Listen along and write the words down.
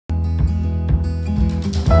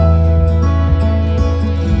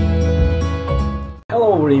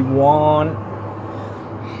everyone.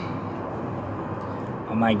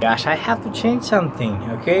 Oh my gosh, I have to change something,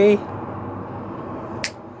 okay?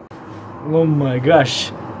 Oh my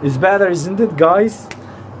gosh, it's better, isn't it, guys?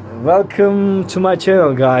 Welcome to my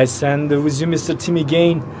channel, guys, and with you Mr. Tim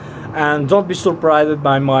again. And don't be surprised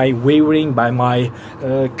by my wearing, by my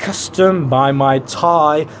costume, by my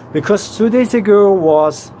tie, because 2 days ago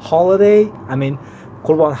was holiday, I mean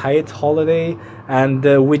Qurban Hayat holiday, and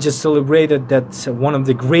we just celebrated that one of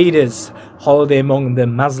the greatest holiday among the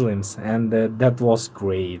Muslims, and that was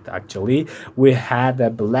great. Actually, we had a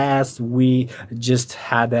blast. We just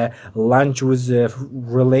had a lunch with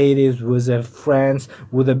relatives, with friends,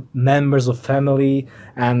 with the members of family,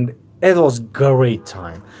 and it was great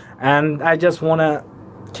time. And I just want to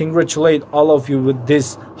congratulate all of you with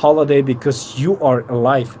this holiday, because you are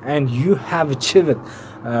alive and you have achieved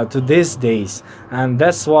to these days, and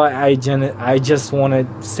that's why I just want to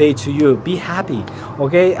say to you, be happy,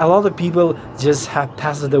 okay? A lot of people just have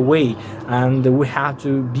passed away, and we have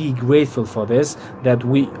to be grateful for this, that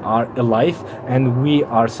we are alive and we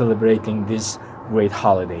are celebrating this great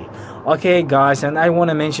holiday. Okay, guys, and I want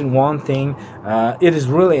to mention one thing. It is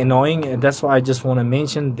really annoying, and that's why I just want to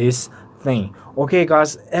mention this thing. Okay,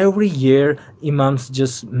 guys, every year imams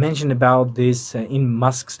just mention about this in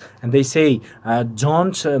mosques, and they say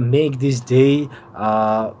don't make this day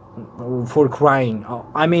for crying.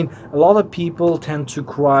 I mean, a lot of people tend to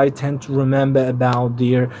cry, tend to remember about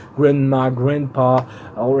their grandma, grandpa,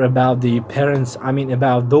 or about the parents, I mean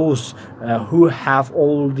about those who have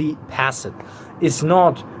already passed. It's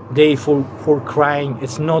not day for crying,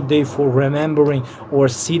 it's not day for remembering or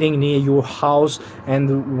sitting near your house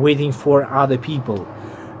and waiting for other people.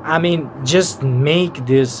 I mean, just make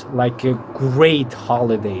this like a great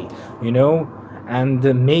holiday, you know, and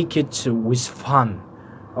make it with fun.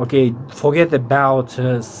 Okay, forget about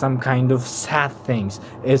some kind of sad things.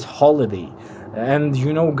 It's holiday, and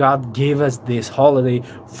you know, God gave us this holiday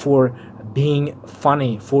for being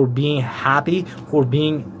funny, for being happy, for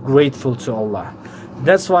being grateful to Allah.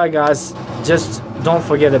 That's why, guys, just don't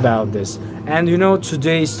forget about this. And you know,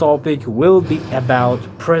 today's topic will be about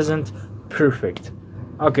present perfect.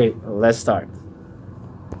 Okay, let's start.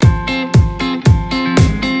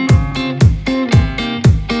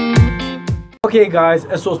 Okay, guys,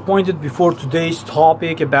 as was pointed before, today's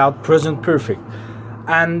topic about present perfect.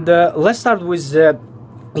 And let's start with the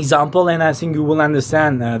example, and I think you will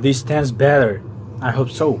understand this tense better. I hope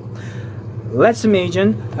so. Let's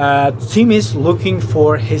imagine Tim is looking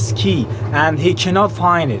for his key and he cannot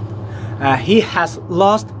find it. He has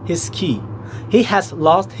lost his key. He has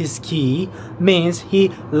lost his key means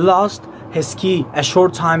he lost his key a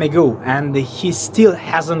short time ago and he still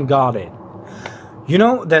hasn't got it. You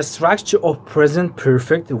know, the structure of present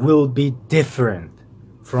perfect will be different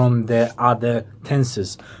from the other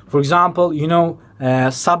tenses. For example, you know,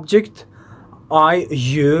 subject, I,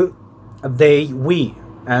 you, they, we,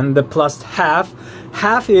 and the plus have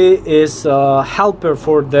is helper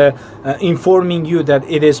for the informing you that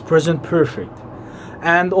it is present perfect.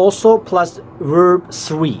 And also plus verb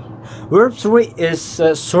 3. Verb 3 is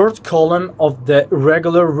a third column of the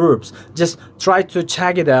regular verbs. Just try to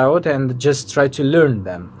check it out and just try to learn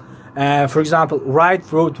them. For example,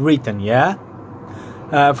 write, wrote, written, yeah?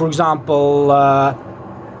 For example,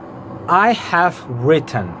 I have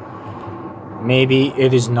written. Maybe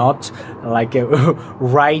it is not like a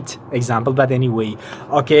right example, but anyway.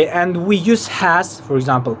 Okay, and we use has, for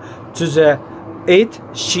example, to the it,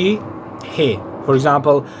 she, he. For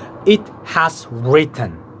example, it has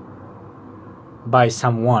written by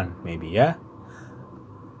someone, maybe, yeah?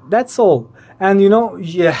 That's all. And you know,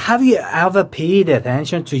 have you ever paid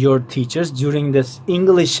attention to your teachers during this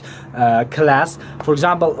English class? For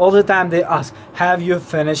example, all the time they ask, have you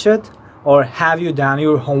finished it? Or have you done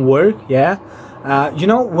your homework? Yeah. You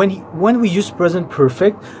know, when we use present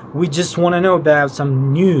perfect, we just want to know about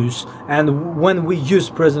some news, and when we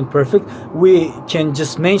use present perfect, we can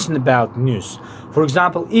just mention about news. For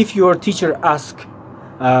example, if your teacher asks,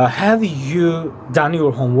 have you done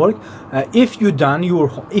your homework? If you have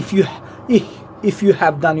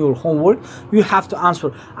done your homework, you have to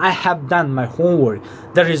answer, I have done my homework.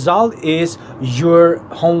 The result is your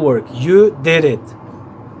homework. You did it.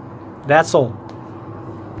 That's all.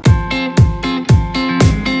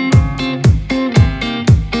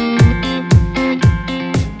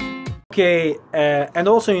 Okay, and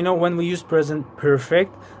also, you know, when we use present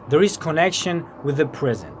perfect, there is connection with the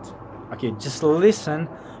present. Okay, just listen.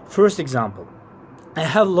 First example, I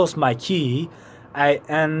have lost my key,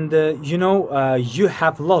 you know, you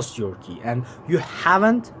have lost your key and you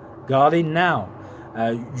haven't got it now.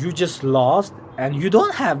 You just lost and you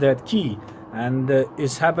don't have that key. and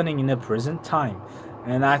it's happening in the present time.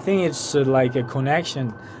 And I think it's like a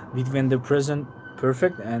connection between the present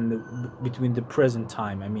perfect and between the present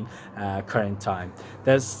time, I mean current time.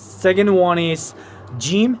 The second one is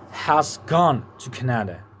Jim has gone to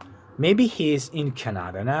Canada. Maybe he is in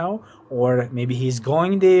Canada now, or maybe he's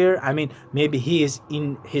going there. I mean, maybe he is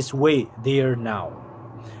in his way there now.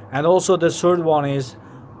 And also the third one is,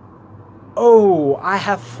 oh, I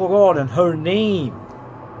have forgotten her name.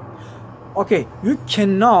 Okay, you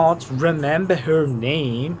cannot remember her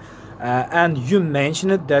name, and you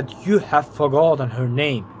mentioned that you have forgotten her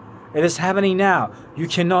name. It is happening now. You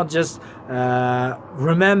cannot just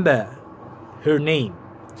remember her name.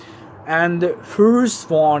 And the first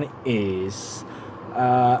one is,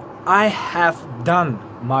 I have done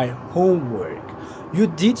my homework. You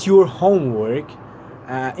did your homework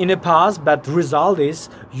in the past, but the result is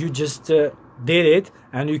you just did it,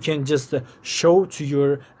 and you can just show to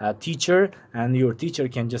your teacher, and your teacher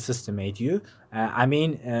can just estimate you. I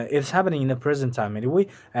mean, it's happening in the present time anyway,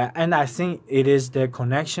 and I think it is the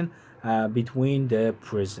connection between the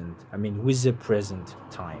present, I mean with the present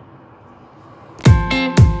time.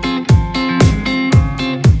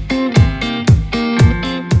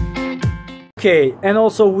 Okay, and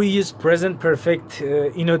also we use present perfect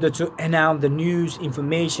in order to announce the news,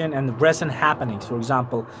 information, and the present happenings. For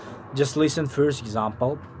example, just listen first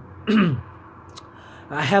example.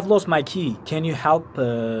 I have lost my key. Can you help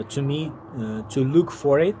to me to look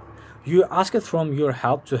for it? You ask it from your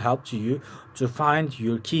help to you to find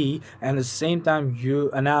your key, and at the same time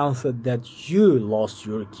you announce that you lost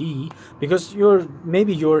your key because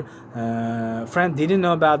maybe your friend didn't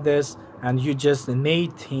know about this, and you just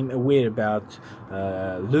made him aware about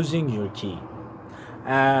losing your key.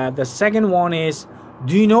 The second one is,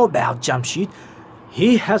 do you know about Jamshid?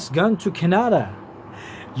 He has gone to Canada.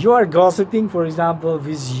 You are gossiping, for example,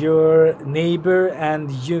 with your neighbor, and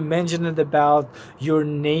you mentioned about your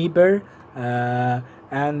neighbor,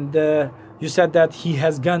 and you said that he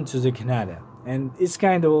has gone to the Canada. And it's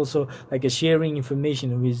kind of also like a sharing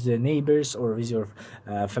information with the neighbors, or with your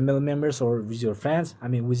family members, or with your friends, I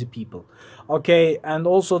mean with the people. Okay, and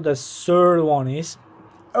also the third one is,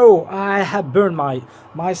 oh, I have burned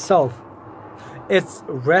myself. It's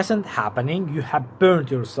recent happening, you have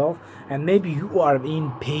burned yourself, and maybe you are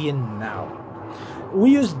in pain now.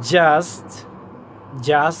 We use just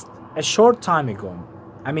a short time ago.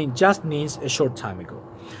 I mean, just means a short time ago.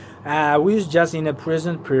 We use just in a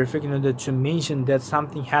present perfect in order to mention that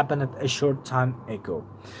something happened a short time ago.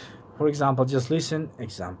 For example, just listen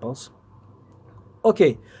examples.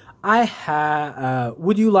 Okay,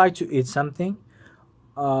 would you like to eat something?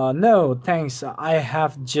 No, thanks. I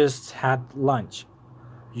have just had lunch.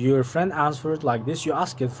 Your friend answered like this. You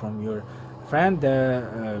ask it from your friend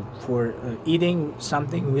for eating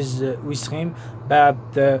something with him, but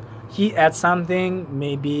he had something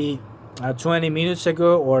maybe 20 minutes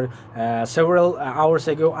ago, or several hours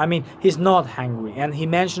ago. I mean, he's not hungry, and he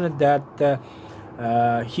mentioned that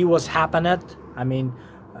he was happened. I mean,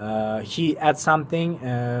 he had something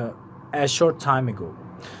a short time ago.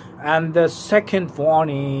 And the second one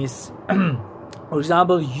is, for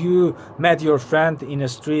example, you met your friend in a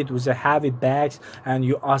street with a heavy bags, and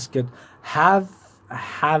you asked, have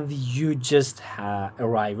you just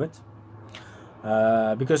arrived?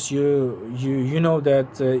 Because you know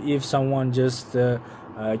that if someone just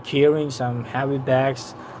carrying some heavy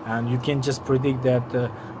bags, and you can just predict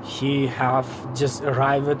that he have just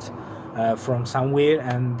arrived from somewhere,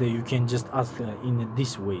 and you can just ask in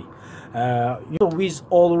this way. You know, with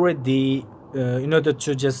already in order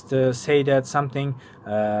to just say that something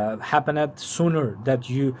happened sooner that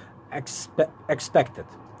you expected.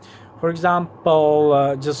 For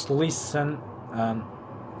example, just listen.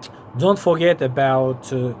 Don't forget about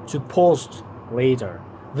to post later.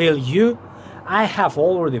 Will you? I have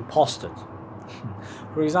already posted.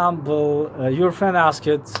 For example, your friend asked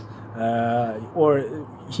it, or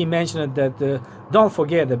he mentioned that don't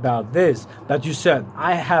forget about this, but you said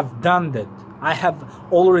I have done that. I have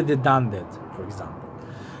already done that, for example.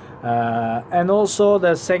 And also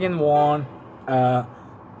the second one,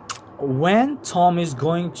 when Tom is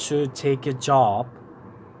going to take a job,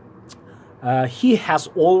 he has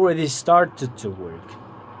already started to work.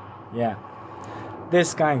 Yeah,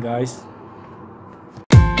 this kind, guys.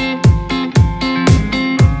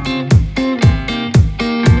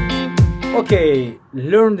 Okay,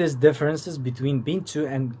 learn these differences between been to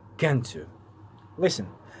and gone to. Listen,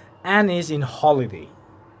 Anne is in holiday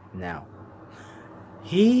now.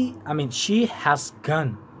 She has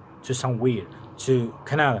gone to somewhere, to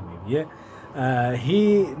Canada maybe, yeah.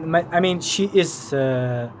 She is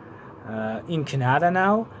in Canada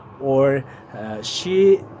now, or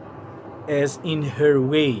she is in her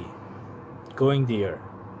way going there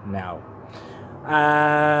now.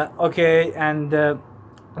 Okay, and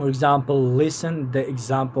for example, listen the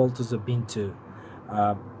example to the Bintu.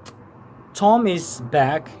 Tom is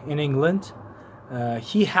back in England.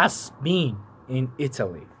 He has been in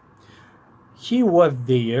Italy. He was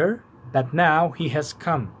there, but now he has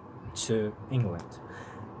come to England.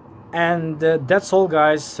 And that's all,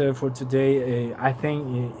 guys, for today. I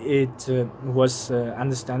think it was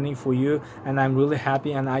understanding for you, and I'm really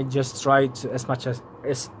happy, and I just tried as much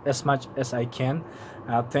as I can.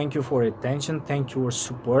 Thank you for attention, thank you for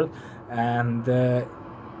support, and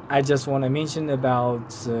I just want to mention about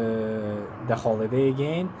the holiday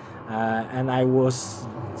again, and I was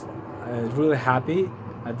really happy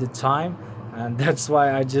at the time, and that's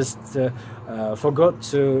why I just forgot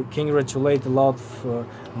to congratulate a lot of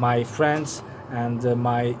my friends and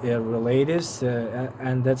my relatives,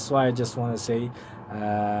 and that's why I just want to say,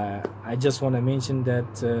 I just want to mention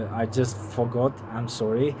that I just forgot. I'm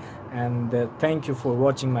sorry, and thank you for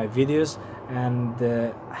watching my videos, and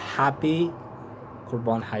happy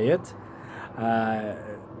Kurban Hayat.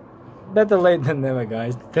 Better late than never,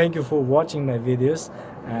 guys. Thank you for watching my videos,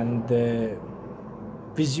 and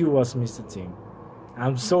with you was Mr. Tim.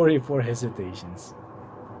 I'm sorry for hesitations.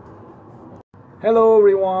 Hello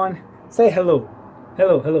everyone. Say hello.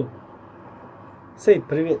 Hello, hello. Say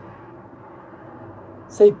привет.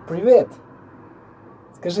 Say привет.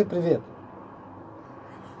 Скажи привет.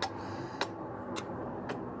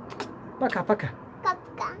 Пока-пока.